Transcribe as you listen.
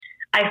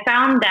I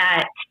found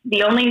that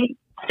the only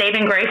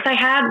saving grace I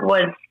had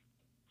was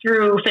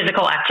through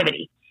physical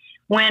activity.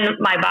 When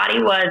my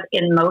body was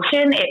in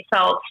motion, it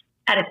felt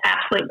at its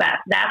absolute best.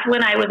 That's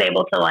when I was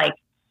able to like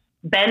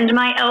bend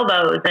my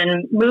elbows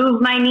and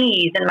move my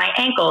knees and my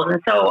ankles.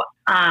 And so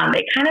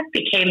it kind of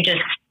became just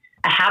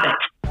a habit.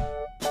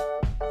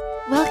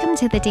 Welcome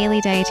to the Daily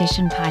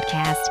Dietitian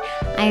Podcast.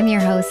 I am your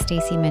host,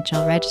 Stacey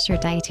Mitchell,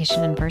 registered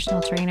dietitian and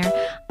personal trainer.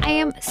 I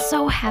am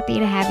so happy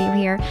to have you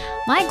here.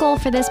 My goal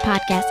for this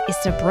podcast is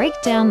to break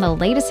down the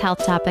latest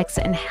health topics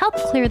and help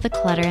clear the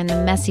clutter in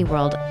the messy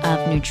world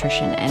of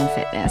nutrition and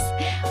fitness.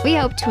 We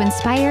hope to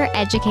inspire,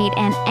 educate,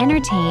 and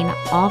entertain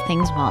all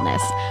things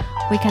wellness.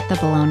 We cut the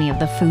baloney of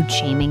the food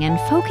shaming and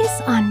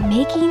focus on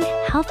making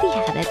healthy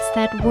habits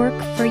that work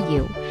for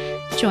you.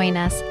 Join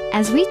us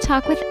as we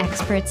talk with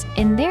experts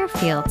in their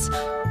fields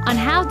on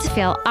how to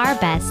feel our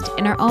best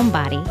in our own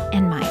body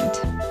and mind.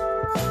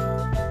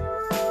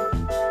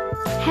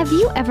 Have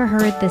you ever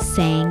heard the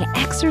saying,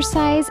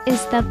 exercise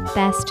is the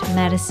best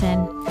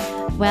medicine?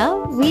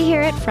 Well, we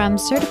hear it from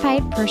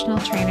certified personal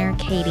trainer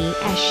Katie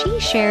as she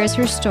shares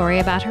her story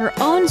about her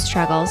own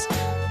struggles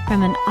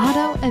from an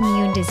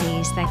autoimmune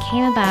disease that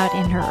came about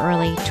in her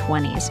early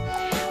 20s,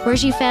 where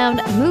she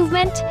found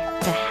movement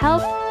to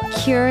help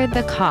cure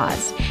the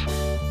cause.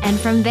 And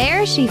from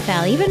there, she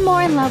fell even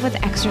more in love with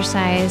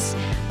exercise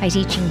by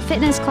teaching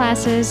fitness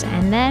classes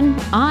and then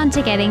on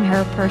to getting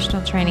her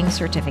personal training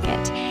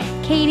certificate.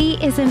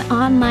 Katie is an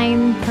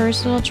online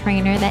personal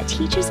trainer that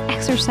teaches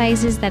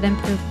exercises that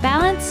improve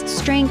balance,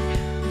 strength,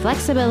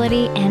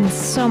 flexibility, and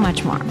so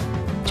much more.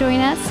 Join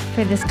us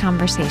for this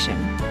conversation.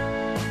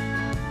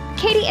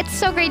 Katie, it's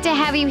so great to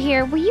have you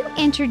here. Will you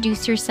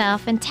introduce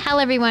yourself and tell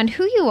everyone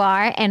who you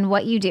are and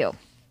what you do?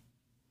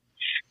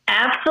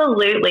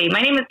 Absolutely.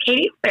 My name is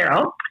Katie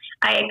Sparrow.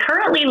 I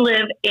currently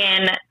live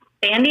in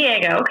San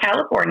Diego,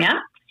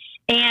 California,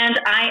 and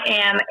I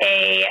am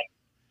a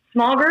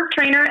small group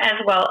trainer as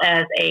well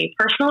as a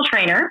personal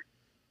trainer.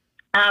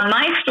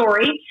 My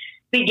story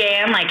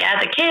began like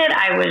as a kid.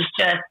 I was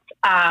just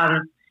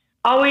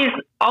always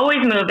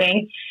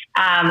moving,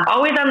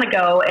 always on the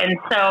go, and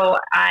so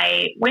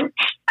I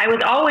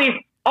was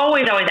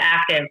always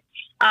active,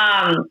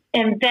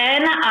 and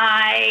then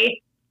I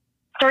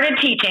started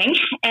teaching,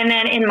 and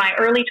then in my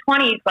early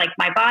 20s, like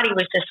my body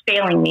was just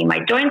failing me. My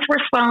joints were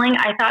swelling.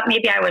 I thought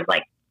maybe I was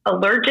like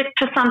allergic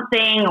to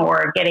something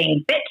or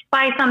getting bit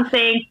by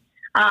something.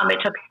 It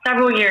took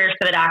several years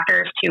for the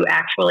doctors to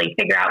actually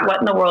figure out what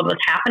in the world was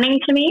happening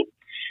to me.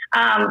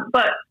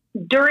 But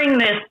during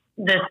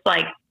this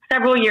like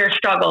several year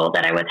struggle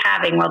that I was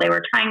having while they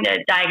were trying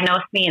to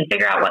diagnose me and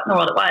figure out what in the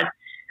world it was,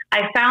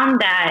 I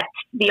found that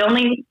the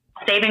only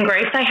saving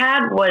grace I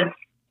had was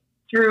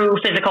through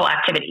physical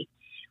activity.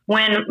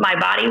 When my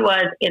body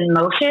was in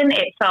motion,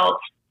 it felt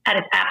at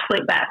its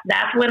absolute best.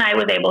 That's when I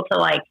was able to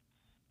like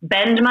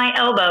bend my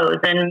elbows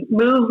and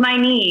move my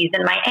knees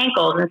and my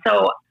ankles. And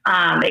so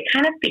it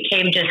kind of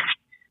became just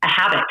a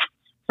habit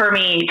for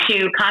me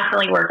to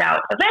constantly work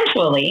out.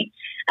 Eventually,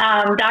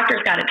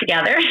 doctors got it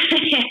together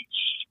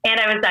and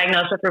I was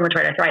diagnosed with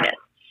rheumatoid arthritis.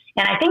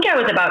 And I think I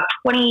was about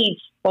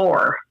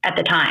 24 at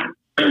the time.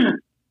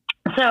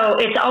 So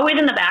it's always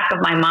in the back of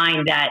my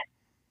mind that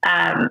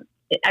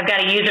I've got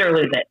to use it or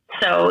lose it.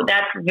 So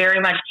that's very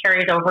much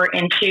carries over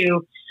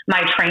into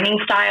my training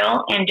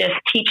style and just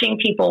teaching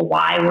people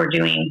why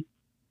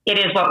it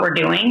is what we're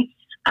doing,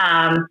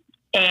 and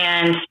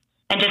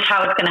just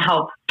how it's going to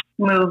help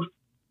move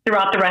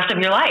throughout the rest of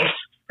your life,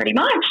 pretty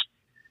much.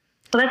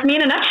 So that's me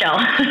in a nutshell.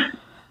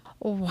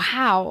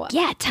 Wow.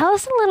 Yeah. Tell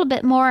us a little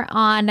bit more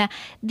on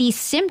the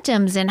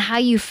symptoms and how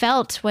you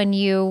felt when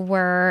you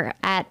were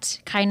at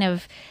kind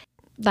of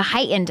the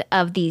heightened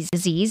of these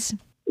disease.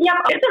 Yep,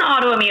 it's an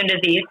autoimmune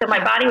disease, so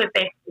my body was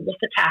basically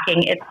just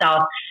attacking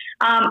itself.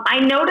 I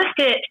noticed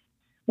it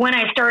when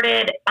I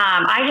started.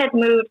 I had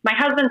moved. My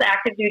husband's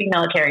active duty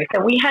military, so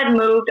we had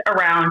moved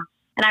around.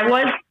 And I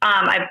was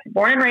I'm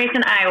born and raised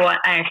in Iowa.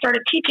 I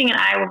started teaching in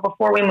Iowa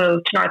before we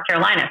moved to North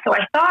Carolina. So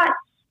I thought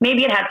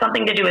maybe it had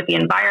something to do with the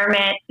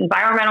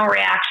environmental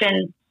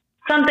reaction.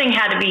 Something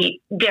had to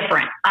be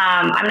different.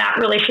 I'm not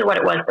really sure what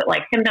it was, but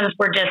like symptoms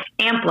were just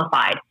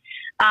amplified.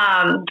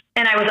 And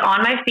I was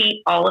on my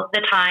feet all of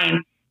the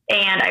time.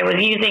 And I was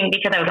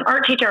because I was an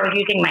art teacher, I was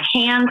using my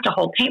hands to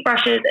hold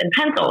paintbrushes and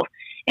pencils.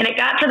 And it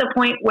got to the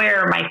point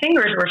where my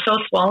fingers were so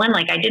swollen,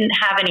 like I didn't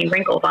have any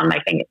wrinkles on my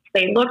fingers.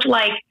 They looked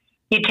like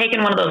you'd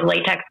taken one of those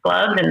latex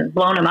gloves and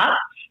blown them up.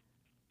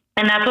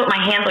 And that's what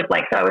my hands looked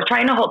like. So I was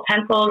trying to hold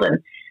pencils.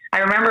 And I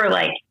remember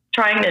like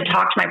trying to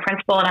talk to my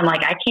principal, and I'm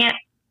like, I can't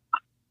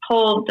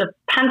hold the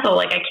pencil.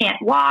 Like I can't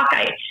walk.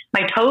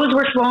 My toes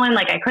were swollen.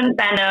 Like I couldn't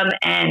bend them.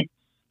 And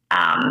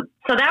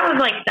so that was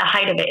like the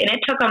height of it. And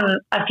it took them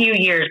a few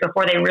years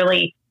before they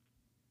really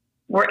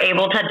were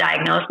able to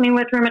diagnose me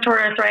with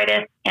rheumatoid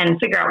arthritis and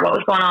figure out what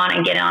was going on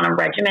and get on a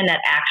regimen that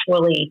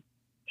actually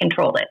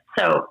controlled it.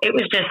 So it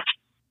was just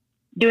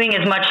doing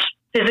as much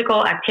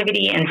physical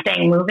activity and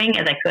staying moving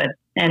as I could.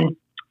 And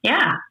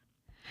yeah.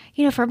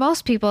 For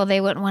most people, they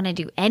wouldn't want to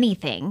do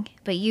anything,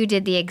 but you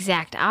did the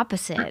exact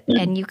opposite,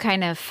 and you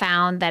kind of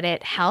found that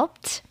it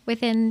helped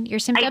within your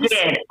symptoms?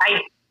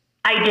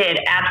 I did,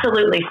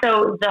 absolutely.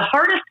 So the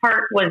hardest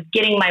part was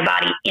getting my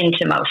body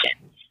into motion.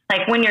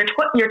 Like when your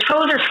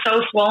toes are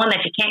so swollen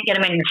that you can't get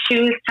them in your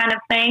shoes kind of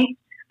thing,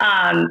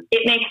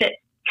 it makes it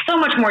so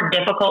much more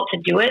difficult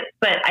to do it.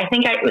 But I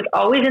think it was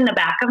always in the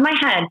back of my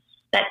head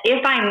that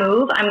if I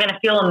move, I'm going to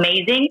feel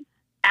amazing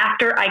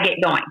after I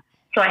get going.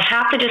 So I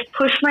have to just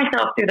push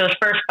myself through those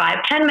first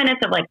 5-10 minutes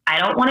of like, I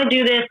don't want to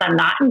do this. I'm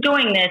not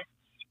enjoying this.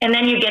 And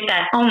then you get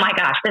that, oh my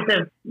gosh,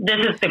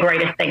 this is the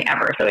greatest thing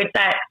ever. So it's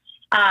that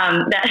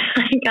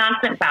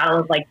constant battle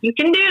of like, you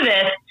can do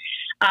this.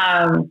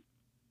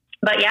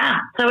 But yeah,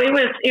 so it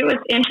was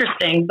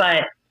interesting,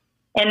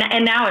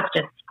 and now it's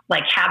just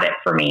like habit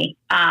for me.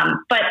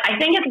 But I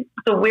think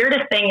the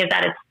weirdest thing is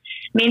that it's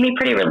made me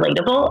pretty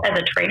relatable as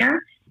a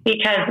trainer,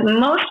 because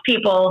most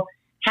people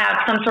have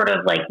some sort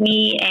of like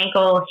knee,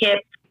 ankle, hip,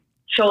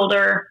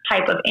 shoulder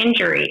type of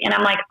injury. And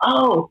I'm like,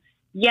 oh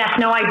yes,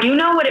 no, I do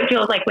know what it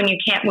feels like when you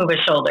can't move a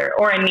shoulder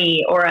or a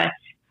knee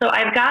so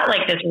I've got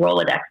like this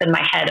Rolodex in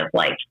my head of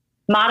like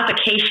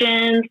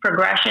modifications,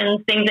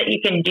 progressions, things that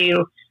you can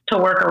do to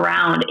work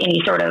around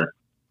any sort of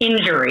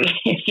injury,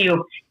 if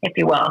you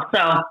will.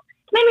 So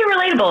it's made me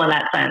relatable in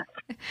that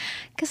sense.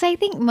 Because I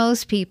think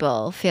most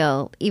people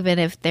feel, even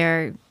if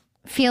they're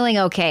feeling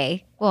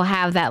okay, will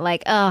have that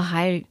like, oh,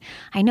 I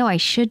know I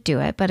should do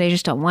it, but I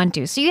just don't want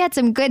to. So you had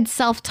some good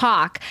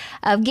self-talk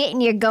of getting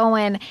you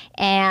going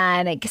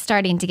and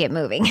starting to get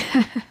moving.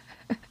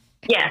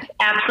 Yes,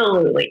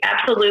 absolutely.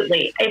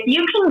 Absolutely. If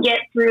you can get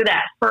through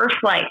that first,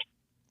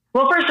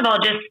 first of all,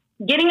 just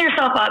getting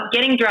yourself up,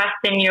 getting dressed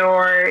in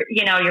your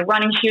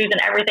running shoes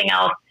and everything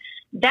else,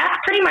 that's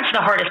pretty much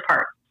the hardest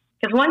part.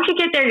 Because once you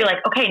get there, you're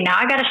like, okay, now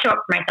I got to show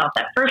up for myself.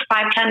 That first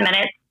 5-10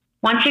 minutes,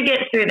 once you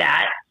get through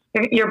that,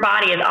 your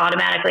body is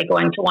automatically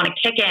going to want to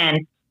kick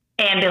in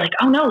and be like,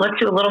 oh no, let's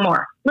do a little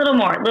more.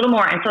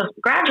 And so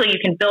gradually you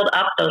can build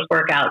up those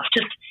workouts,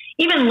 just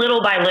even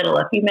little by little,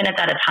 a few minutes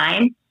at a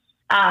time.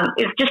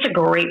 Is just a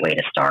great way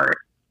to start.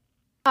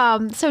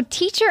 So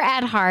teacher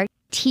at heart,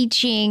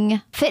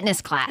 teaching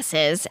fitness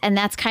classes, and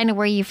that's kind of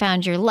where you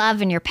found your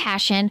love and your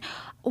passion.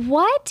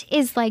 What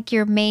is like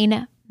your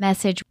main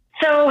message?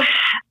 So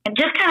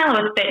just kind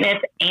of with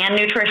fitness and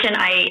nutrition,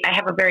 I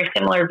have a very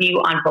similar view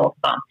on both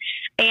of them.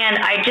 And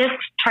I just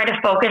try to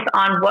focus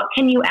on what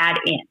can you add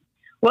in?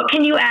 What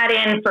can you add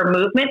in for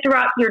movement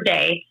throughout your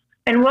day?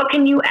 And what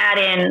can you add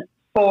in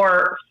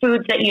for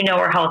foods that you know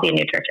are healthy and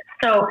nutritious?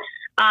 So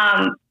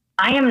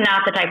I am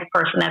not the type of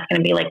person that's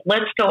going to be like,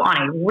 let's go on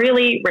a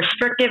really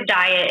restrictive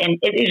diet, and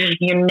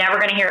you're never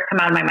going to hear it come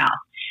out of my mouth.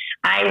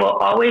 I will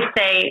always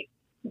say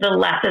the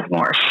less is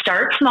more.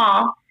 Start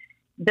small,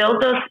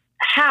 build those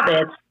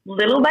habits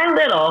little by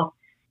little,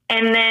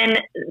 and then,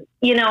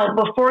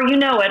 before you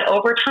know it,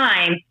 over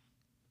time,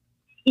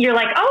 you're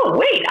like, oh,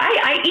 wait,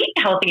 I eat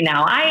healthy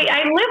now.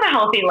 I live a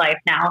healthy life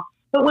now.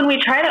 But when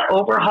we try to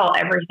overhaul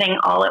everything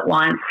all at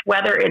once,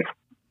 whether it's,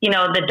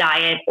 the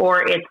diet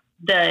or it's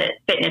the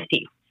fitness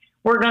piece,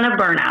 we're going to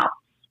burn out.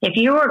 If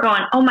you are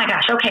going, oh my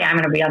gosh, okay, I'm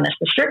going to be on this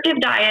restrictive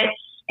diet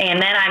and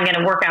then I'm going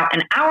to work out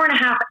an hour and a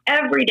half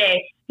every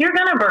day, you're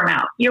going to burn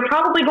out. You're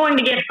probably going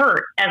to get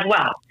hurt as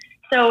well.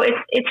 So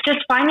it's just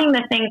finding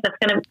the things that's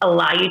going to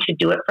allow you to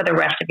do it for the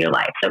rest of your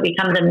life. So it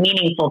becomes a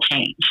meaningful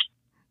change.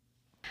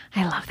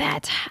 I love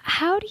that.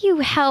 How do you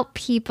help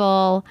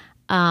people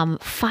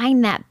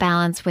find that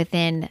balance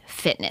within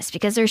fitness?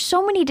 Because there's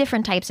so many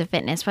different types of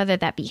fitness, whether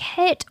that be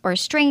HIIT or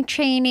strength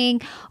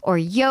training or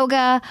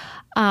yoga.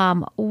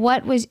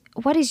 What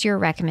is your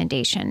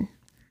recommendation?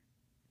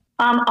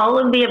 All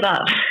of the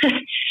above.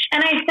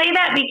 And I say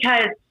that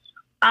because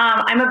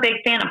I'm a big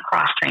fan of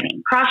cross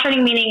training. Cross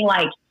training meaning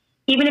like,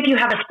 even if you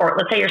have a sport,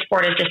 let's say your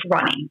sport is just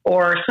running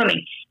or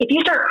swimming, if you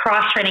start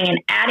cross training and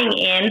adding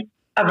in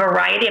a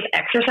variety of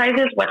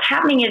exercises, what's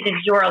happening is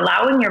you're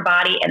allowing your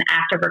body an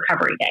active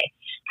recovery day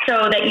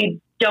so that you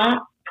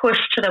don't push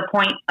to the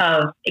point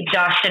of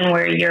exhaustion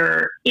where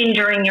you're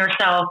injuring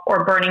yourself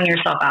or burning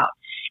yourself out.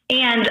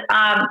 And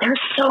there's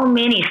so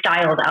many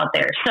styles out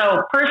there.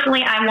 So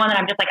personally, I'm one that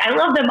I'm just like, I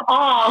love them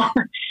all.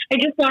 I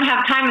just don't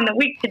have time in the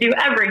week to do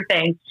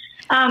everything.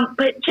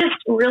 But just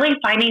really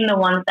finding the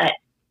ones that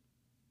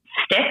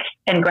stick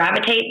and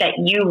gravitate that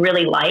you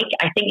really like,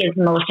 I think is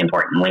most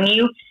important.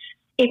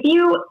 If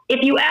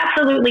you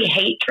absolutely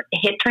hate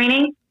HIIT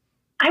training,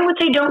 I would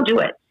say don't do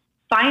it.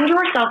 Find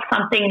yourself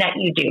something that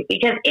you do,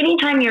 because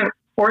anytime you're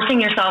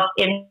forcing yourself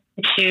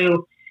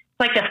into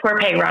like a square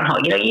peg round hole,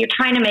 you're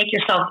trying to make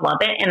yourself love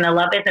it and the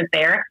love isn't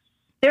there.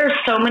 There are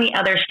so many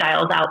other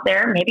styles out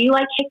there. Maybe you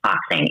like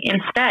kickboxing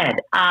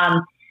instead.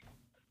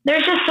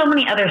 There's just so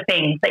many other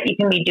things that you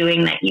can be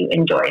doing that you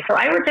enjoy. So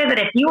I would say that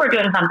if you are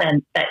doing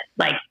something that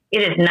like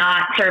it is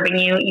not serving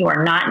you, you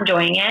are not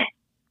enjoying it,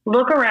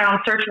 look around,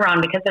 search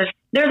around, because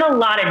there's a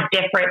lot of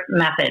different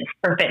methods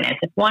for fitness.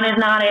 If one is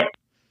not it,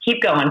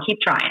 keep going,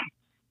 keep trying.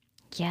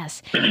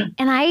 Yes.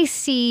 And I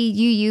see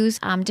you use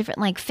different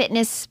like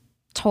fitness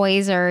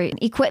toys or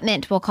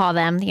equipment, we'll call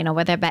them,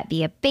 whether that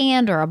be a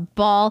band or a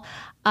ball.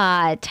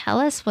 Tell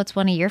us what's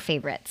one of your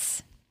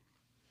favorites.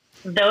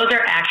 Those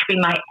are actually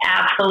my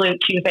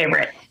absolute two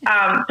favorites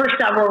for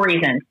several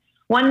reasons.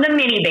 One, the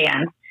mini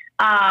bands.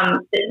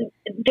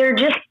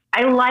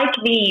 I like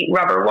the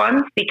rubber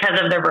ones because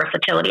of their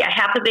versatility. I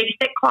have the big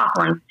thick cloth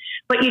ones,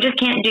 but you just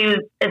can't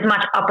do as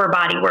much upper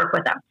body work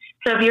with them.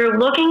 So if you're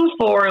looking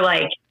for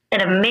like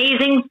an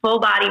amazing full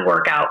body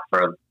workout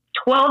for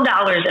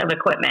 $12 of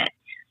equipment,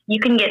 you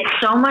can get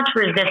so much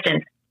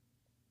resistance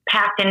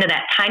packed into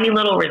that tiny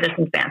little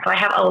resistance band. So I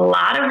have a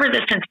lot of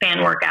resistance band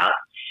workouts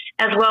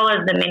as well as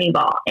the mini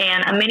ball.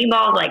 And a mini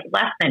ball is like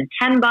less than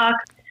 $10.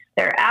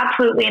 They're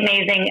absolutely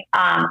amazing.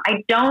 I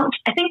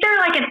think they're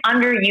like an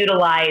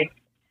underutilized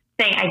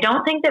thing. I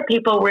don't think that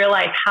people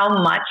realize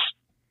how much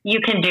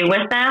you can do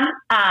with them.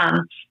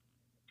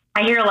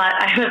 I hear a lot.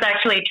 I was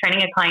actually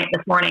training a client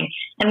this morning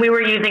and we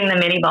were using the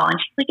mini ball and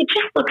she's like, it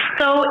just looks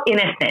so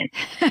innocent.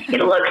 It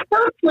looks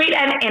so sweet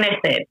and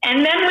innocent.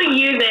 And then we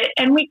use it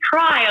and we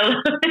cry a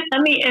little bit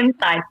on the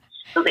inside.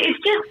 So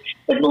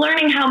it's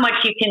learning how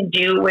much you can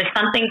do with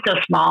something so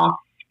small.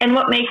 And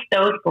what makes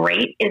those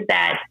great is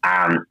that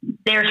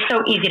they're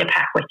so easy to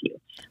pack with you.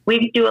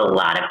 We do a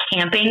lot of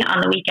camping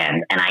on the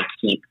weekends and I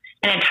keep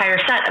an entire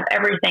set of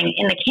everything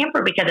in the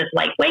camper because it's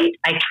lightweight.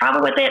 I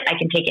travel with it. I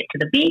can take it to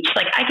the beach.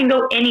 Like I can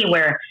go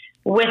anywhere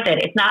with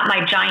it. It's not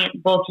my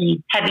giant,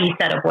 bulky, heavy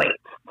set of weights.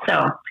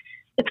 So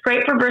it's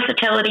great for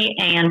versatility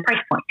and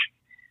price point.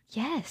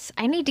 Yes.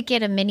 I need to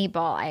get a mini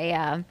ball.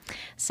 I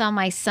saw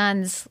my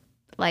son's,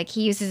 like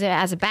he uses it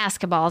as a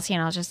basketball,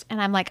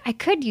 and I'm like, I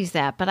could use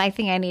that, but I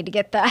think I need to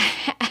get the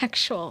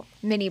actual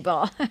mini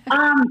ball.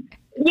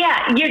 Yeah,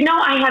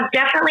 I have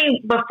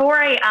definitely, before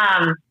I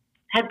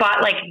had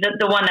bought like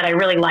the one that I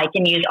really like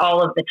and use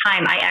all of the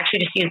time, I actually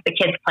just use the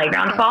kids'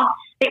 playground ball.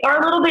 They are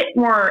a little bit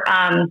more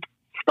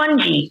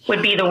spongy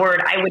would be the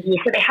word I would use.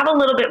 So they have a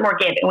little bit more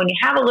give. And when you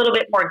have a little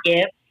bit more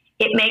give,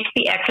 it makes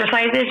the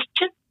exercises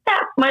just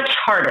that much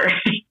harder.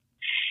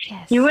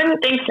 Yes. You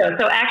wouldn't think so.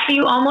 So actually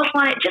you almost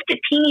want it just a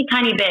teeny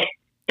tiny bit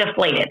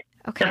deflated.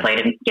 Okay.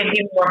 Deflated gives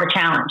you more of a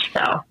challenge.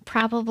 So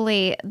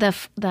probably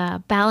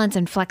the balance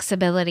and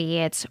flexibility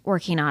it's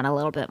working on a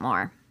little bit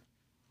more.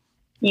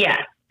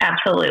 Yes.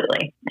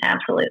 Absolutely.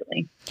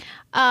 Absolutely.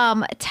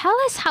 Tell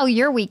us how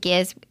your week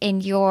is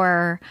in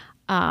your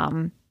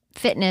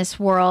fitness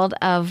world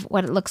of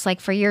what it looks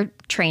like for your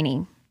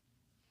training.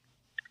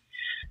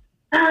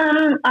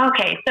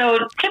 Okay. So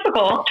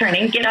typical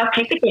training, get up,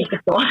 take the kids to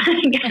school,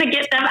 gotta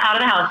get them out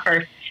of the house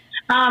first.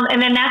 And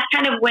then that's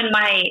kind of when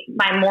my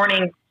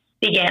mornings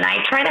begin.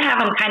 I try to have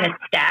them kind of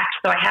stacked.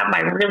 So I have my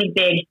really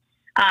big,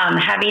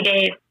 heavy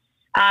days.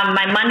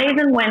 My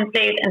Mondays and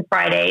Wednesdays and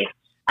Fridays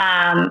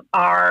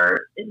are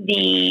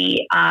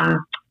the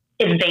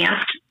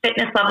advanced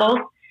fitness levels.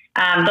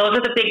 Those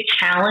are the big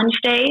challenge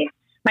days.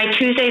 My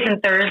Tuesdays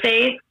and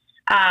Thursdays,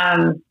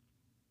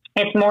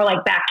 it's more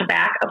like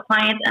back-to-back of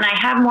clients, and I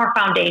have more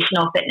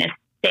foundational fitness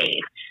days.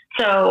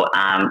 So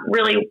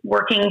really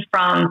working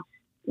from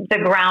the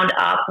ground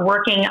up,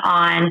 working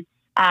on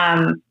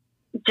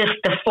just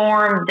the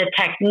form, the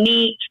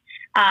technique,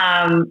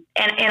 and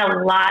a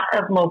lot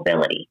of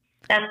mobility.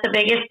 That's the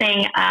biggest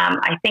thing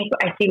I think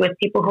I see with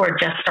people who are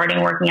just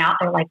starting working out.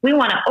 They're like, we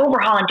want to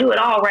overhaul and do it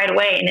all right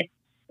away. And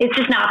it's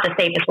just not the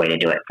safest way to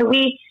do it. So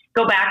we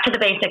go back to the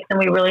basics and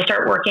we really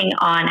start working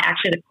on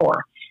actually the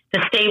core.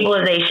 The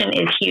stabilization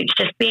is huge.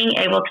 Just being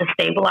able to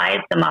stabilize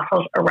the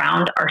muscles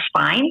around our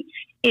spine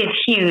is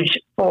huge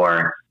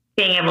for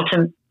being able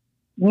to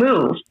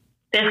move.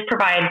 This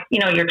provides,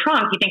 your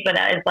trunk, you think of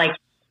that as like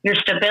your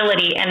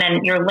stability, and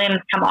then your limbs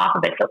come off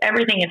of it. So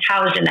everything is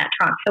housed in that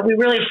trunk. So we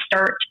really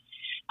start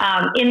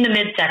in the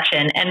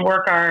midsection and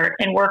work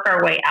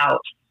our way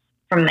out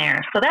from there.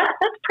 So that's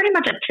pretty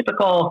much a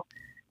typical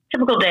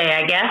day,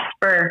 I guess,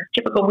 for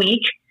typical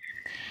week.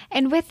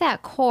 And with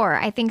that core,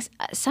 I think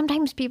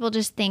sometimes people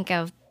just think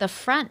of the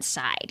front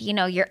side,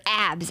 your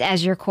abs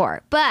as your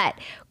core. But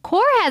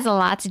core has a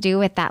lot to do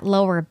with that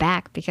lower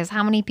back, because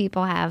how many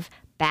people have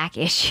back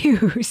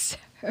issues?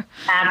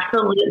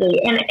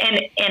 Absolutely.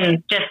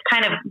 And just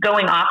kind of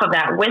going off of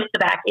that with the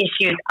back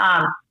issues,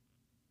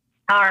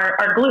 our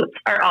glutes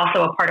are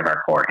also a part of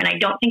our core. And I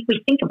don't think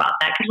we think about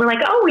that because we're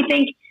like, we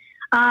think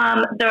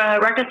the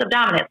rectus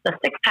abdominis, the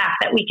six pack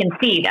that we can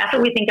see, that's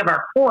what we think of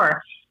our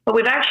core. But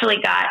we've actually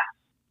got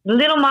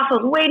little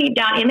muscles way deep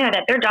down in there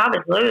that their job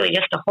is literally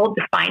just to hold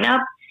the spine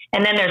up.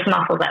 And then there's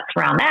muscles that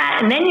surround that.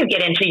 And then you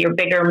get into your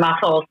bigger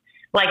muscles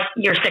like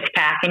your six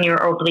pack and your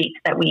obliques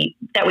that we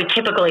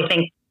typically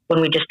think when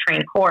we just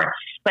train core.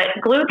 But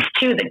glutes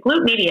too, the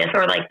glute medius,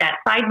 or like that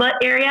side butt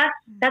area,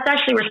 that's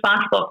actually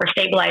responsible for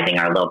stabilizing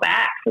our low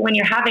back. So when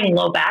you're having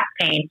low back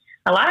pain,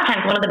 a lot of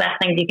times one of the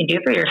best things you can do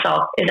for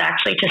yourself is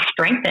actually to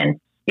strengthen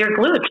your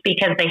glutes,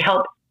 because they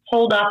help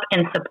hold up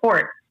and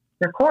support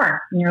your core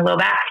and your low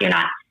back. So you're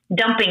not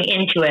dumping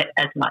into it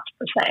as much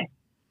per se.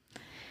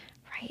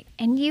 Right.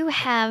 And you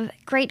have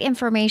great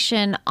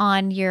information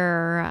on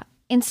your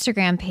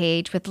Instagram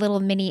page with little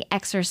mini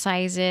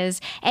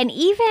exercises and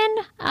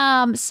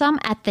even some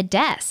at the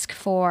desk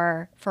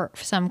for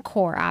some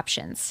core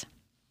options.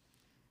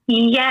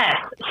 Yes.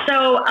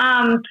 So,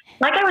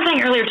 like I was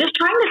saying earlier, just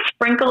trying to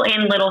sprinkle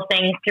in little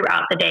things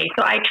throughout the day.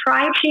 So I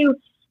try to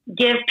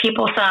give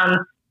people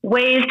some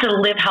ways to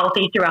live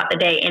healthy throughout the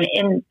day.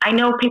 And I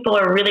know people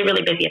are really,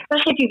 really busy,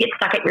 especially if you get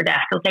stuck at your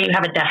desk. Let's say you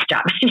have a desk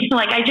job. You're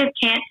like, I just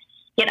can't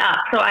get up.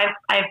 So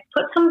I've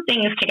put some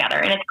things together,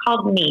 and it's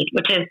called NEAT,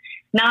 which is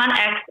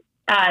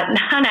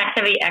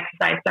non-activity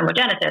exercise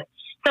thermogenesis.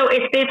 So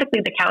it's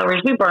basically the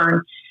calories we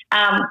burn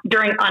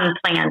during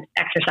unplanned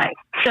exercise.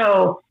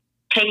 So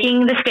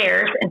taking the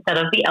stairs instead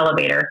of the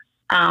elevator,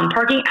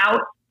 parking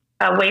out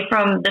away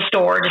from the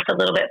store just a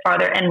little bit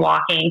farther and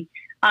walking.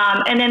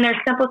 And then there's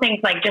simple things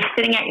like just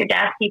sitting at your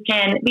desk.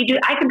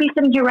 I could be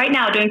sitting here right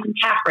now doing some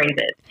calf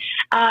raises.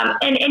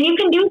 And you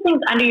can do things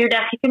under your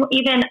desk. You can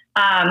even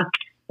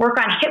work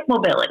on hip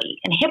mobility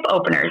and hip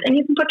openers, and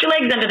you can put your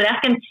legs under the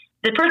desk, and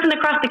the person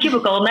across the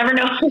cubicle will never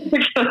know what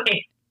you're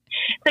doing.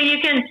 So you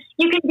can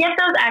get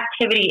those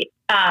activity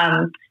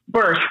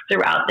bursts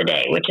throughout the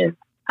day, which is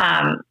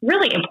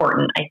really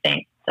important, I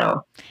think.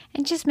 So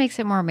it just makes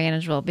it more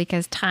manageable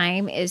because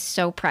time is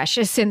so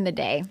precious in the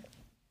day.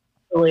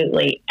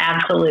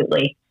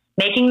 Absolutely.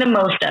 Making the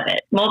most of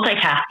it.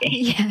 Multitasking.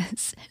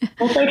 Yes.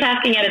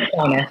 Multitasking at its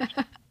finest.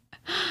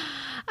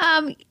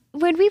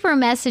 When we were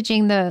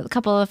messaging the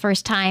couple of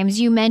first times,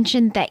 you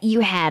mentioned that you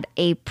had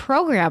a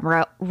program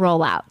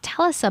rollout.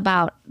 Tell us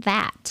about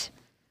that.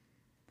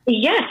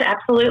 Yes,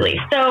 absolutely.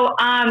 So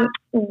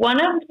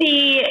one of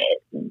the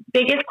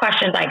biggest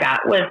questions I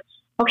got was,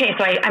 okay,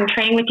 so I'm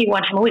training with you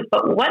one time a week,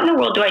 but what in the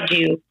world do I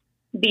do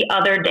the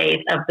other days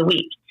of the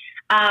week?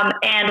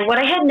 And what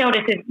I had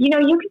noticed is, you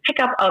can pick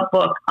up a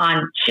book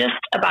on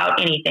just about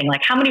anything.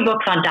 Like, how many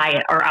books on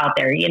diet are out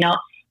there?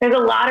 There's a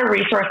lot of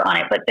resource on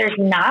it, but there's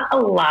not a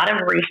lot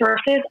of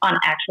resources on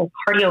actual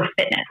cardio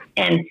fitness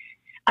and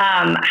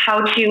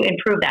how to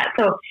improve that.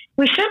 So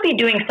we should be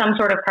doing some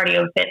sort of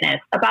cardio fitness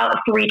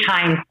about 3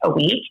 times a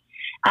week,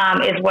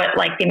 is what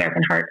like the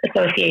American Heart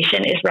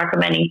Association is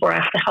recommending for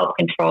us to help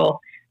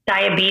control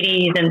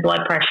diabetes and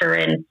blood pressure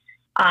and,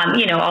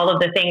 all of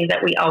the things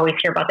that we always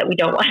hear about that we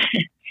don't want.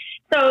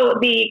 So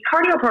the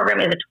cardio program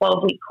is a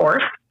 12-week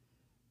course,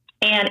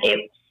 and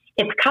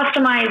it's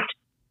customized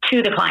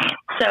to the client.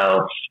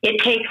 So it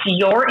takes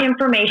your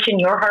information,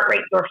 your heart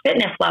rate, your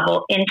fitness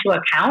level into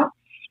account.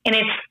 And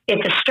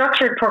it's a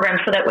structured program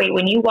so that way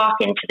when you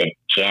walk into the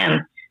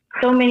gym,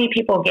 so many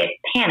people get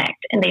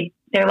panicked and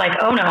they're like,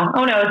 oh no,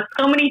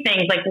 so many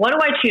things. Like, what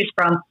do I choose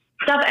from?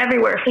 Stuff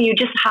everywhere. So you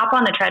just hop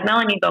on the treadmill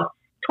and you go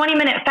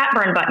 20-minute fat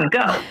burn button,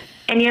 go.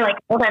 And you're like,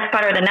 well, that's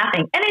better than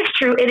nothing. And it's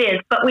true, it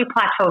is, but we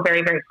plateau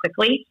very, very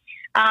quickly.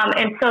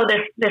 And so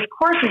this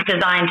course is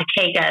designed to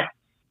take us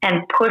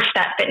and push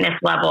that fitness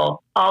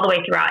level all the way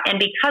throughout. And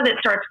because it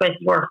starts with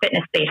your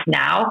fitness base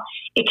now,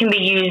 it can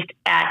be used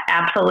at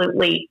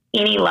absolutely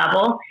any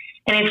level.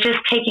 And it's just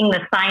taking the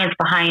science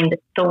behind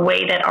the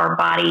way that our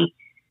body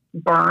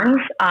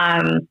burns,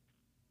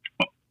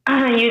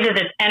 uses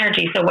its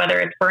energy. So whether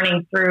it's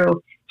burning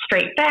through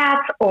straight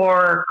fats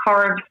or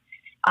carbs,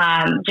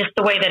 just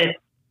the way that it's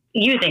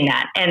using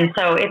that. And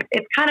so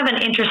it's kind of an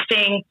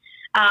interesting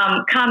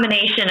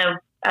combination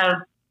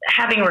of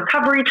having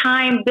recovery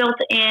time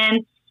built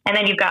in, and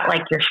then you've got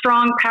like your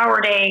strong power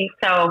day.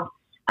 So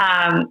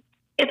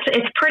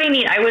it's pretty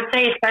neat. I would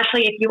say,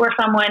 especially if you are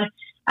someone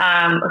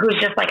who's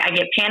just like, I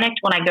get panicked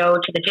when I go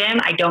to the gym,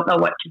 I don't know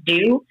what to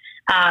do.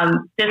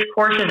 This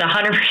course is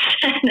 100%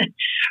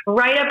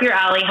 right up your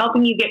alley,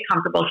 helping you get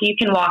comfortable so you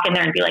can walk in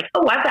there and be like,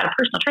 oh, I've got a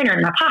personal trainer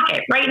in my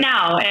pocket right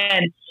now.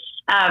 And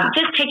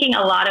just taking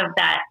a lot of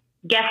that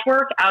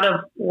guesswork out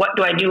of what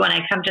do I do when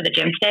I come to the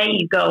gym today.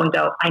 You go and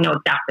go, I know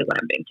exactly what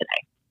I'm doing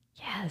today.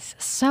 Yes.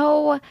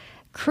 So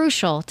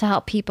crucial to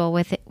help people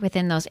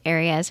within those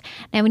areas.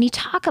 Now, when you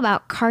talk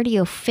about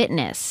cardio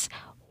fitness,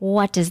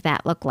 what does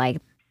that look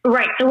like?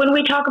 Right. So when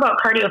we talk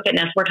about cardio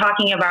fitness, we're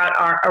talking about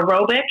our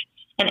aerobic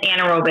and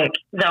anaerobic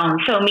zone.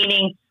 So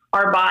meaning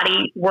our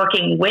body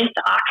working with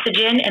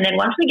oxygen. And then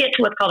once we get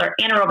to what's called our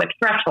anaerobic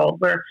threshold,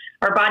 where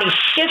our body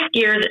shifts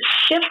gears, it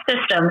shifts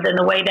systems in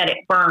the way that it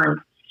burns.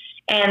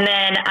 And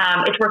then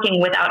it's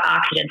working without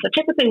oxygen. So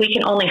typically we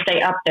can only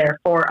stay up there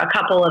for a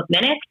couple of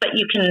minutes, but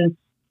you can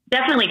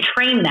definitely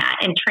train that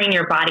and train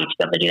your body to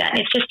be able to do that. And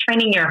it's just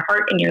training your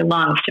heart and your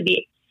lungs to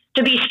be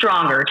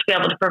stronger, to be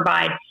able to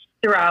provide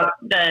throughout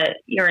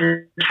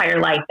your entire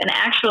life. And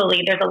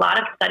actually, there's a lot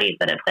of studies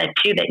that have said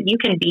too that you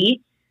can be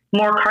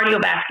more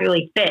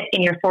cardiovascularly fit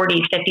in your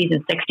 40s, 50s,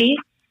 and 60s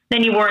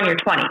than you were in your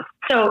 20s.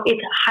 So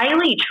it's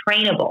highly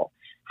trainable.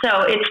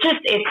 So it's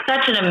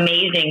such an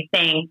amazing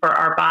thing for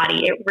our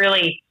body. It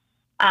really,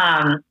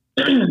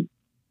 it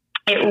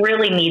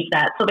really needs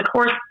that. So the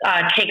course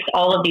takes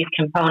all of these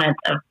components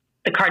of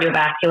the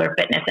cardiovascular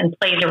fitness and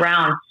plays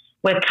around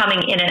with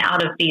coming in and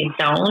out of these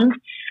zones,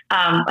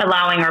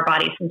 allowing our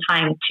body some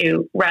time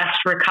to rest,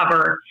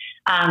 recover,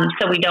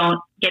 so we don't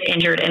get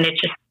injured. And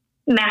it's just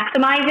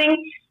maximizing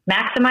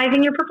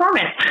your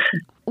performance.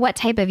 What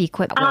type of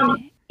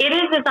equipment? It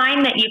is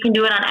designed that you can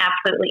do it on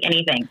absolutely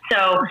anything.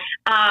 So,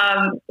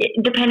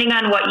 depending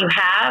on what you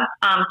have,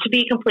 to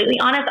be completely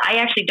honest, I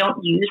actually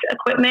don't use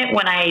equipment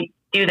when I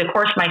do the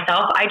course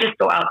myself. I just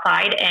go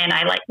outside and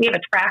we have a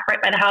track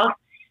right by the house.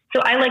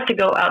 So I like to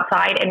go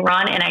outside and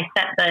run, and I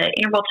set the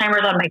interval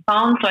timers on my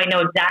phone so I know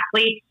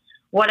exactly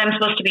what I'm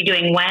supposed to be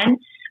doing when.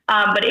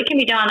 But it can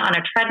be done on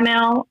a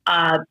treadmill,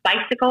 a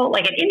bicycle,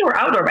 like an indoor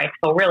outdoor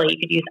bicycle, really. You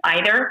could use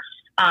either,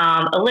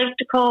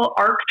 elliptical,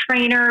 arc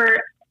trainer.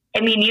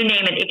 I mean, you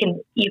name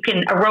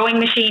it. A rowing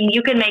machine,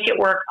 you can make it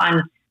work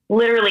on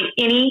literally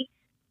any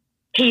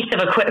piece of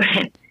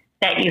equipment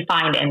that you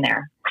find in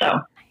there.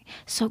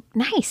 So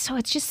nice. So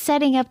it's just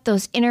setting up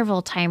those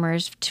interval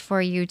timers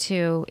for you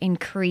to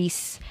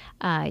increase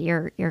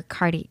your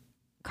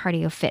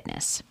cardio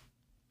fitness.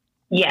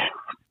 Yes.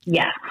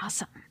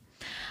 Awesome.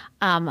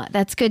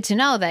 That's good to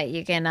know that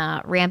you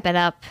can ramp it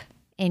up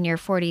in your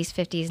 40s,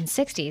 50s, and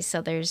 60s.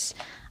 So there's,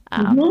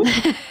 I'm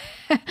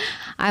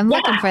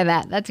looking for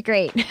that. That's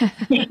great.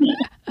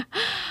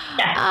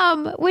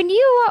 When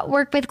you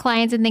work with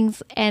clients and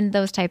things and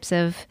those types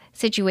of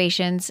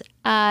situations,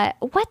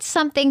 what's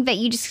something that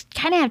you just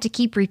kind of have to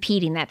keep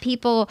repeating that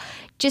people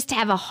just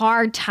have a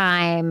hard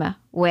time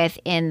with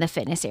in the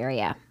fitness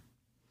area?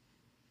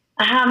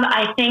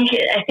 I think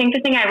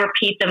the thing I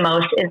repeat the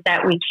most is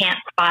that we can't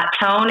spot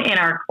tone in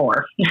our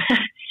core.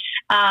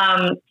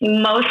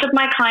 Most of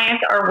my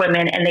clients are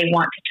women and they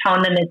want to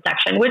tone the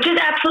midsection, which is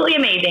absolutely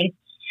amazing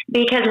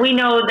because we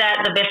know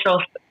that the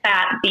visceral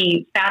fat,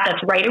 the fat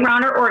that's right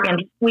around our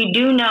organs, we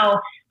do know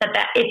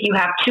that if you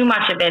have too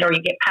much of it or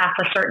you get past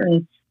a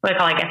certain, what I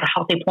call, a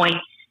healthy point,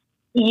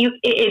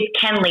 it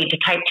can lead to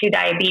type 2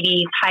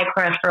 diabetes, high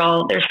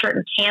cholesterol. There's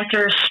certain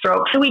cancers,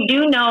 strokes. So we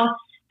do know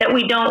that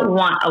we don't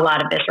want a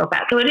lot of visceral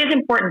fat. So it is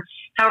important.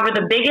 However,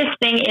 the biggest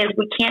thing is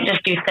we can't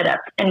just do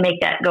sit-ups and make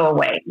that go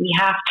away. We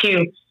have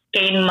to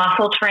gain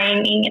muscle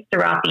training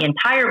throughout the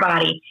entire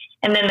body.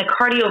 And then the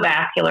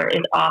cardiovascular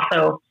is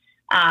also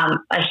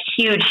a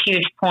huge,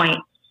 huge point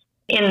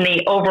in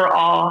the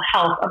overall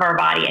health of our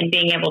body and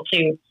being able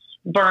to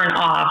burn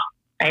off,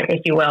 right,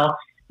 if you will,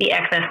 the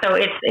excess. So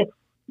it's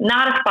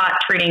not a spot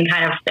treating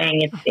kind of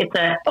thing. It's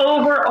an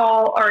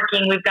overall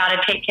arcing. We've got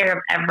to take care of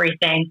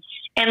everything.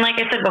 And like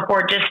I said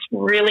before, just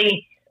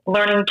really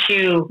learning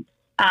to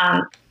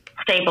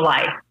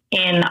stabilize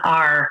in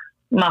our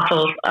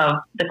muscles of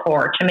the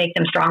core to make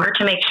them stronger,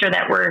 to make sure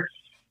that we're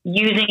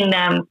using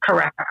them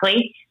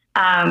correctly.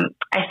 I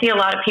see a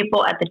lot of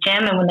people at the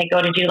gym, and when they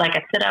go to do like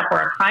a sit-up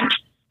or a crunch,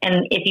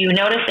 and if you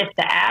notice if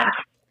the abs,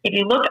 if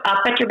you look up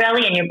at your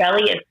belly and your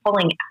belly is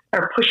pulling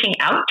or pushing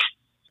out,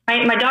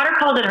 right? My daughter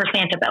called it her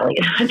Santa belly,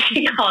 is what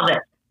she called it.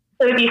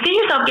 So if you see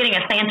yourself getting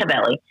a Santa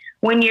belly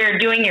when you're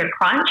doing your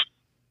crunch,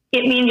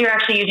 it means you're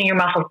actually using your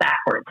muscles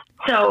backwards.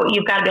 So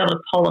you've got to be able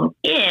to pull them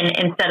in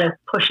instead of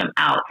push them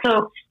out.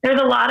 So there's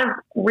a lot of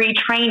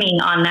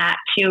retraining on that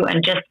too.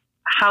 And just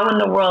how in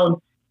the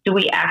world do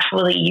we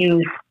actually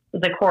use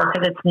the core?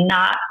 Because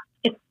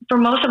for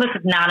most of us,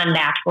 it's not a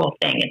natural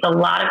thing. It's a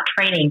lot of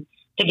training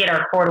to get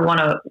our core to want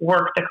to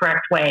work the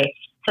correct way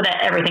so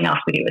that everything else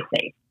we do is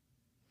safe.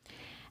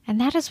 And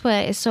that is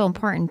what is so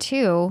important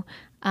too.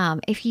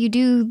 If you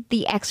do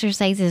the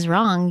exercises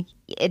wrong,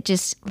 it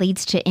just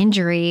leads to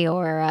injury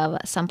or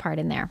some part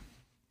in there.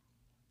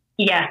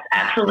 Yes,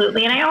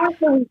 absolutely. And I always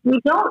say we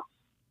don't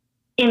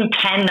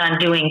intend on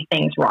doing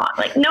things wrong.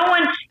 Like no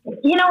one,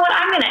 you know what,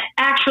 I'm going to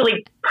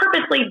actually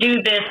purposely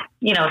do this,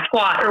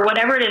 squat or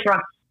whatever it is wrong.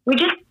 We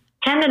just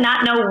tend to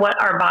not know what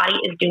our body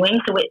is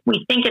doing. So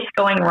we think it's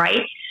going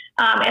right.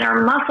 And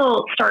our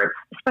muscle starts,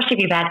 especially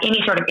if you've had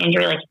any sort of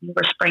injury, like if you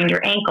ever sprained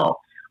your ankle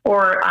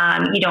or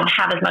you don't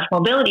have as much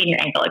mobility in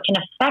your ankle, it can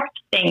affect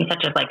things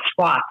such as like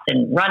squats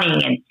and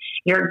running and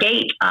your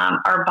gait.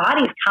 Our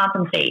bodies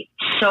compensate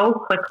so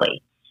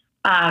quickly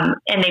and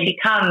they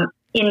become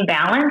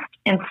imbalanced.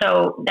 And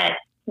so that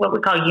what we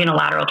call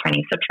unilateral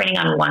training, so training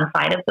on one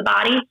side of the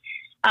body,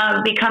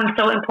 becomes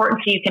so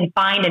important so you can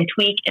find and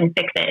tweak and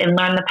fix it and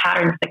learn the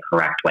patterns the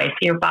correct way. So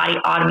your body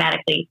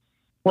automatically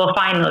will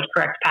find those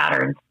correct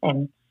patterns.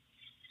 And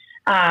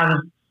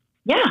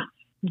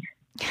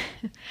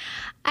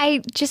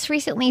I just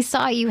recently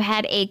saw you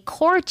had a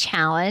core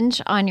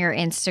challenge on your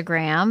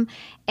Instagram,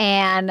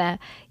 and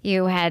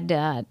you had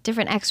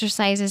different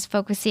exercises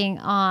focusing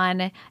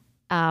on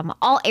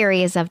all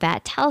areas of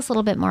that. Tell us a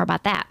little bit more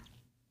about that.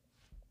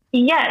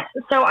 Yes.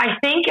 So I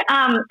think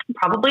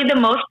probably the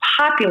most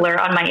popular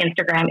on my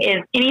Instagram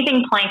is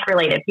anything plank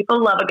related.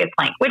 People love a good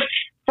plank, which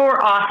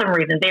for awesome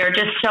reasons. They are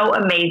just so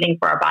amazing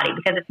for our body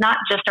because it's not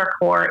just our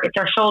core, it's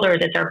our shoulders,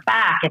 it's our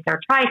back, it's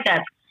our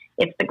triceps,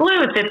 it's the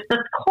glutes, it's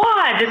the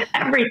quads, it's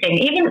everything,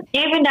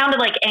 even down to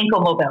like ankle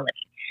mobility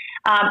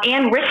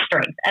and wrist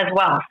strength as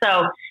well.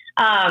 So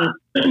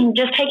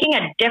just taking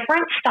a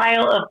different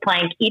style of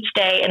plank each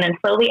day and then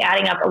slowly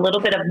adding up a little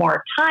bit of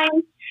more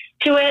time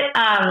to it.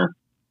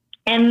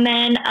 And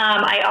then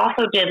I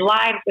also did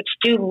lives, which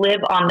do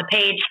live on the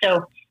page.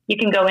 So you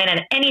can go in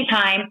at any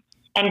time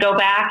and go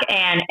back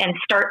and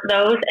start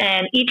those.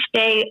 And each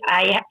day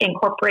I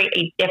incorporate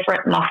a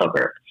different muscle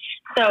group.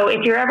 So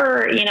if you're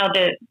ever,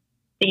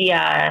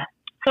 the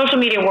social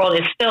media world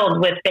is filled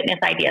with fitness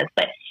ideas,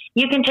 but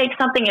you can take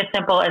something as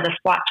simple as a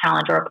squat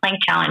challenge or a plank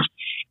challenge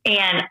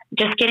and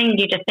just getting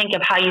you to think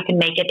of how you can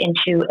make it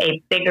into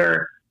a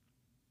bigger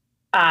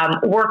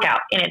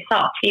workout in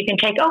itself. So you can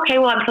take, okay,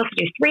 well, I'm supposed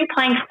to do 3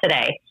 planks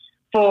today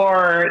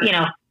for,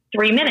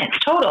 3 minutes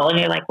total. And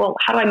you're like, well,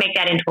 how do I make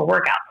that into a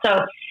workout?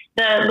 So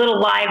the little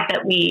lives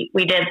that we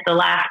did the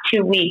last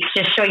 2 weeks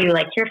just show you,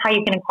 like, here's how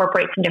you can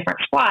incorporate some different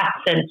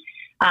squats, and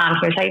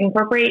here's how you can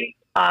incorporate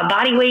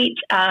body weight.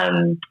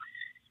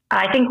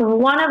 I think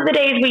one of the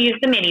days we use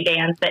the mini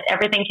bands, but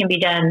everything can be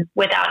done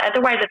without.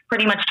 Otherwise, it's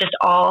pretty much just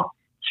all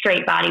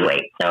straight body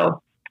weight.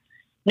 So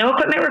no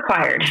equipment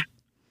required.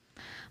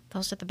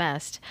 Those are the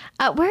best.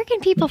 Where can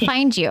people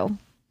find you?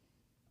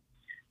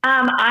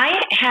 I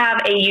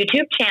have a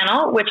YouTube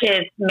channel, which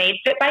is Made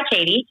Fit by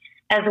Katie,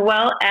 as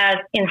well as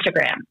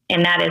Instagram,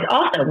 and that is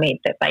also Made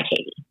Fit by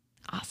Katie.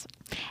 Awesome.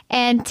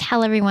 And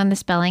tell everyone the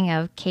spelling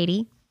of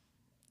Katie.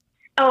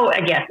 Oh,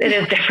 yes, it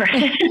is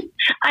different.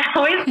 I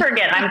always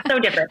forget. I'm so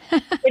different.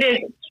 It is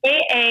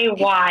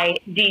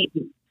Kayde.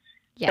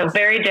 Yes. So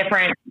very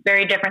different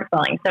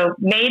spelling. So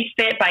Made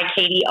Fit by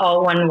Katie,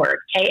 all one word,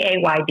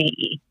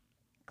 Kayde.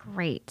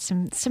 Great.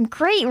 Some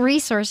great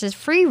resources,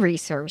 free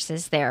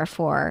resources there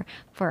for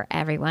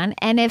everyone.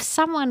 And if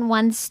someone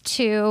wants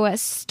to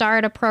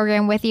start a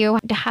program with you,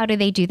 how do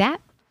they do that?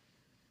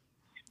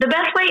 The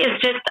best way is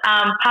just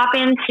pop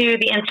into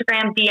the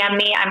Instagram, DM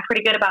me. I'm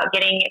pretty good about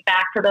getting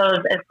back to those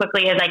as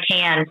quickly as I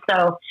can.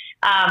 So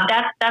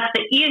that's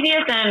the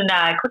easiest and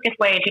quickest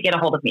way to get a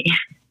hold of me.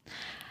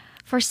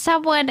 For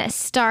someone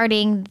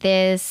starting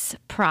this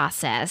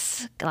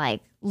process,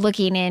 like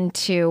looking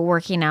into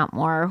working out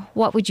more,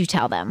 what would you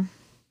tell them?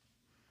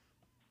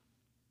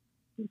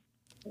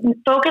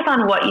 Focus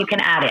on what you can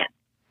add in.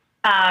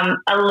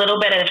 A little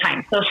bit at a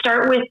time. So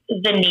start with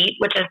the NEAT,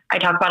 which is, I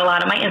talk about a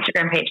lot on my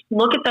Instagram page.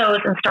 Look at those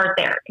and start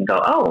there and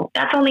go, oh,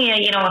 that's only a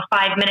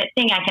 5-minute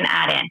thing I can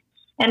add in.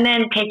 And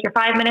then take your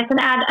 5 minutes and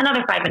add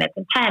another 5 minutes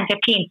and 10,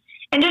 15,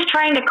 and just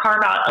trying to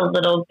carve out a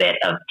little bit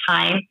of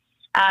time.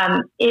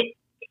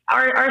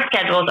 Our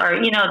schedules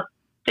are,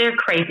 they're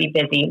crazy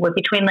busy with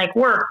between like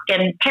work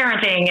and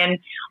parenting and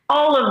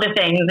all of the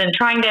things and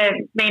trying to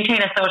maintain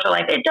a social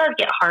life. It does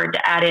get hard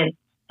to add in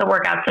the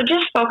workout. So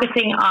just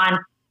focusing on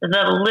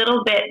the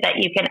little bit that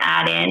you can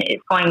add in is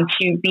going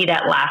to be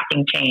that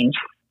lasting change.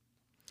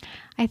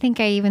 I think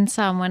I even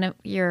saw one of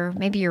your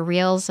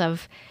reels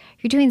of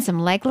you're doing some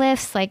leg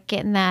lifts, like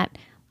getting that,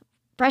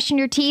 brushing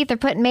your teeth or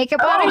putting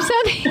makeup on or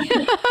something. And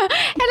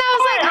I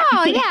was like,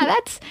 oh yeah,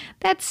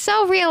 that's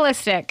so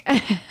realistic.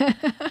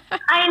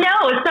 I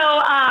know. So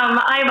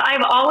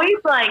I've always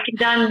like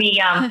done the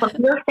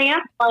flip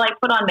stance while I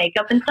put on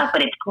makeup and stuff,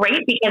 but it's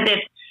great because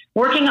it's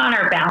working on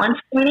our balance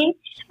training.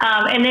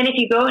 And then if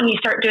you go and you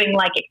start doing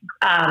like,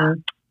 I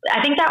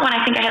think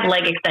I had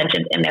leg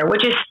extensions in there,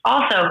 which is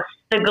also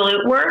the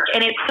glute work.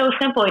 And it's so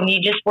simple. And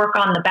you just work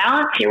on the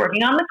balance. You're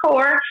working on the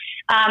core.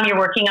 You're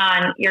working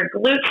on your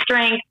glute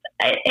strength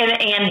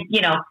and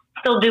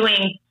still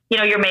doing,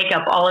 your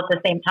makeup all at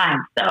the same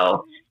time.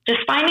 So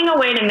just finding a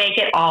way to make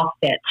it all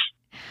fit.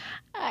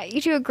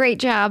 You do a great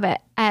job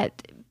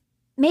at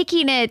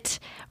making it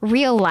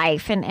real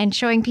life and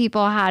showing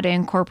people how to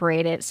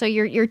incorporate it. So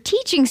your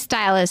teaching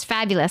style is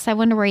fabulous. I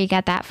wonder where you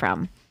got that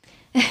from.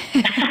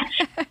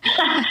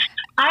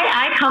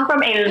 I come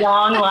from a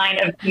long line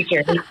of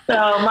teachers.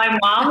 So my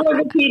mom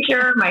was a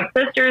teacher. My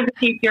sister is a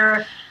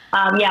teacher.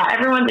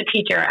 Everyone's a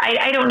teacher.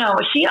 I don't know.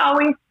 She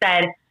always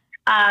said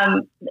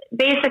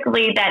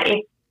basically that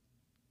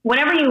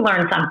whenever you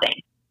learn something,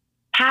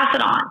 pass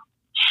it on,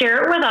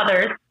 share it with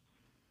others,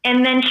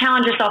 and then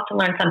challenge yourself to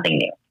learn something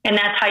new. And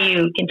that's how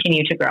you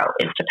continue to grow,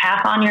 is to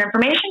pass on your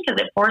information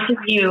because it forces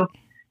you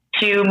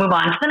to move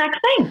on to the next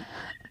thing.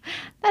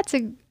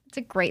 It's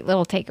a great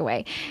little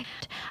takeaway.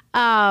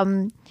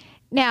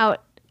 Now,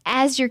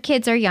 as your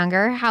kids are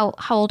younger, how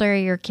old are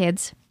your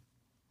kids?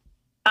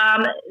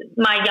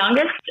 My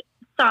youngest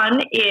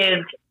son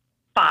is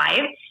 5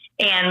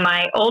 and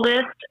my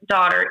oldest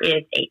daughter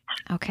is 8.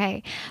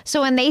 Okay.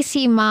 So when they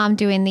see mom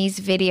doing these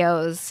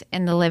videos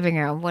in the living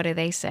room, what do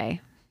they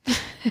say?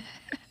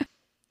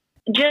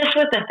 Just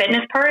with the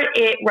fitness part,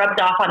 it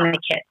rubs off on the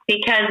kids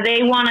because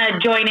they want to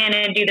join in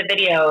and do the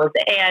videos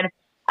and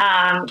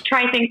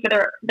try things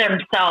for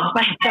themselves.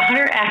 My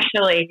daughter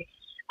actually,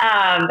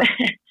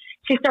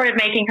 she started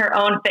making her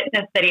own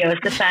fitness videos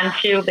to send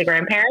to the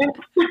grandparents.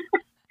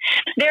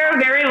 They're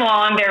very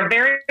long. They're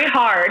very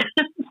hard.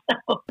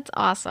 So. That's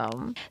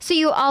awesome. So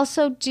you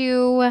also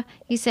do,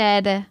 you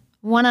said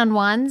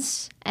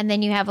one-on-ones, and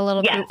then you have a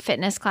little group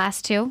fitness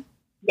class too?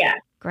 Yeah.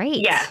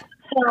 Great. Yeah.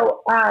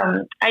 So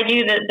I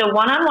do the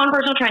one-on-one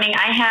personal training.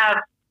 I have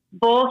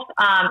both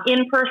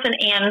in-person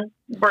and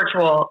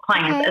virtual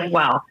clients as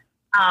well.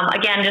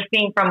 Again, just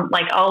being from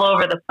like all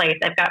over the place.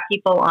 I've got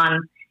people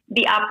on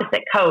the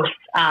opposite coast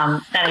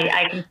that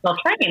I can still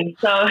train.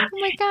 So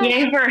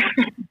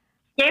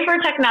Yay for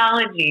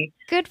technology.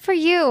 Good for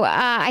you.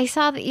 I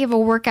saw that you have a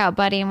workout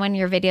buddy in one of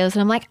your videos,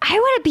 and I'm like, I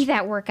want to be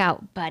that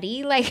workout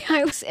buddy. Like,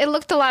 it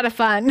looked a lot of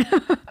fun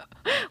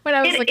when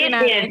I was looking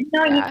at it.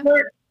 No, yeah.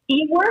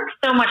 You work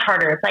so much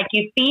harder. It's like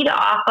you feed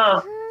off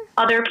of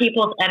other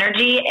people's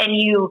energy and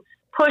you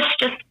push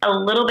just a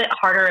little bit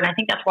harder. And I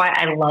think that's why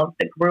I love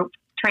the group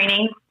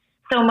training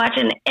so much.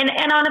 And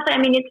honestly, I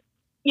mean,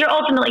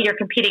 you're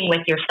competing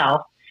with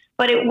yourself,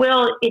 but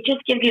it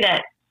just gives you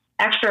that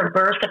extra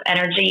burst of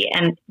energy,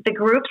 and the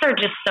groups are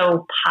just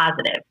so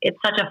positive. It's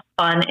such a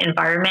fun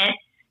environment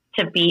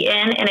to be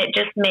in, and it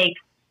just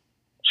makes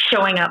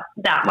showing up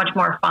that much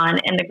more fun.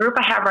 And the group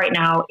I have right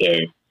now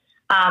is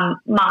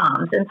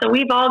moms, and so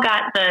we've all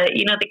got the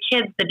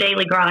kids, the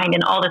daily grind,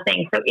 and all the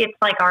things. So it's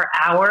like our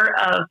hour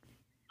of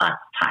us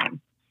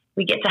time.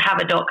 We get to have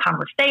adult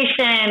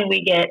conversation.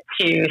 We get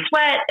to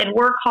sweat and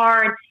work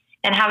hard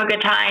and have a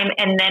good time,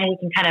 and then we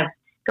can kind of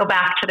go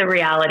back to the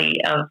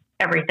reality of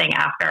everything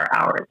after our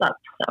hour is up.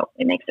 So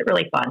it makes it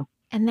really fun.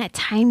 And that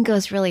time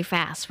goes really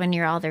fast when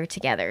you're all there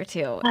together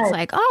too. It's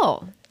like,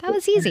 oh, that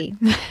was easy.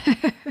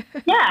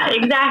 Yeah,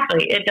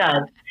 exactly. It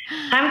does.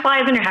 Time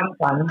flies when you're having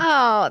fun.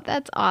 Oh,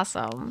 that's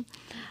awesome.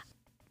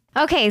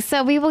 Okay,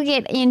 so we will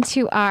get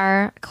into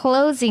our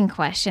closing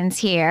questions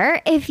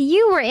here. If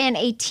you were in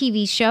a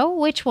TV show,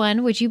 which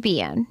one would you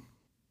be in?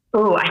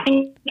 Ooh, I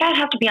think I'd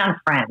have to be on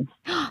Friends.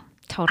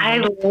 Totally. I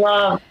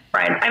love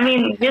Friends. I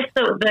mean, just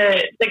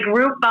the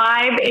group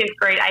vibe is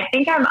great. I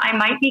think I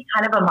might be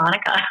kind of a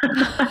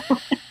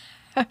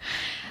Monica.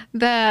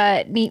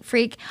 The neat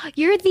freak.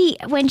 You're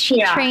when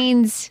she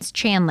trains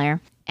Chandler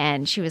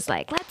and she was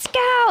like, let's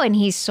go. And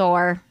he's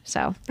sore.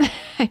 So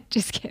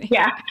just kidding.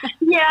 Yeah.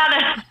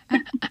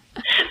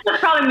 That's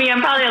probably me.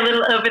 I'm probably a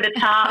little over the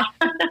top.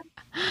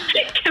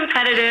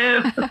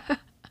 Competitive.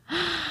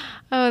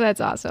 Oh,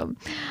 that's awesome.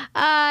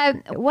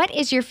 What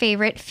is your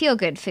favorite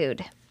feel-good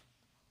food?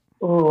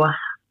 Ooh,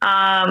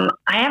 I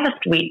have a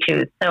sweet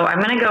tooth, so I'm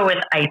going to go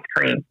with ice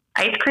cream.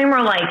 Ice cream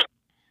or like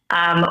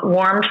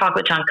warm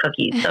chocolate chunk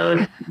cookies.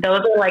 Those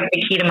are like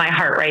the key to my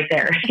heart right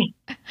there.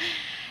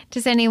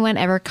 Does anyone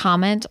ever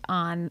comment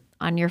on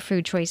your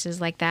food choices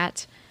like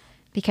that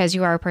because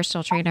you are a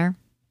personal trainer?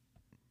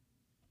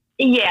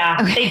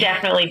 Yeah, They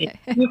definitely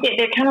do.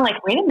 They're kind of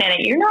like, wait a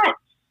minute,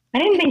 I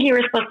didn't think you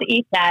were supposed to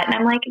eat that. And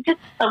I'm like, just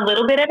a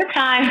little bit at a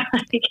time.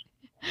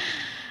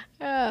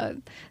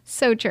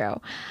 So true.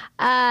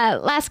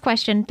 Last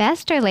question.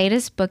 Best or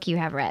latest book you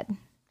have read?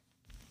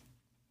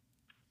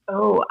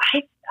 Oh,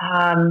 I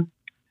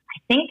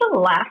think the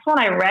last one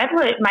I read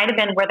might have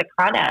been Where the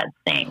Crawdads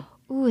Sing.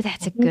 Ooh,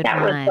 that's a good one.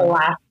 That was the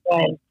last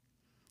one.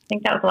 I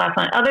think that was the last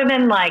one. Other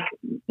than like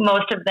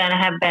most of them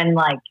have been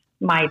like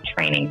my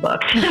training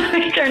books,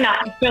 which are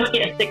not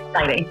really as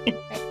exciting.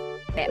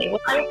 Well,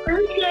 I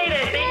appreciate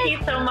it. Thank you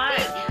so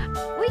much.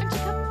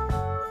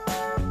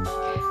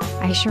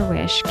 I sure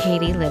wish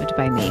Katie lived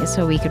by me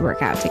so we could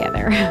work out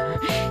together.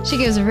 She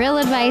gives real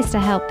advice to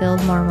help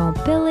build more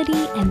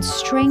mobility and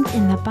strength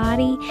in the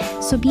body.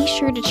 So be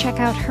sure to check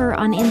out her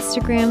on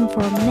Instagram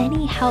for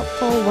many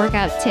helpful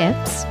workout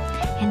tips.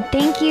 And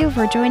thank you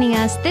for joining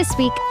us this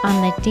week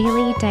on the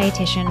Daily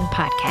Dietitian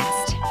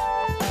Podcast.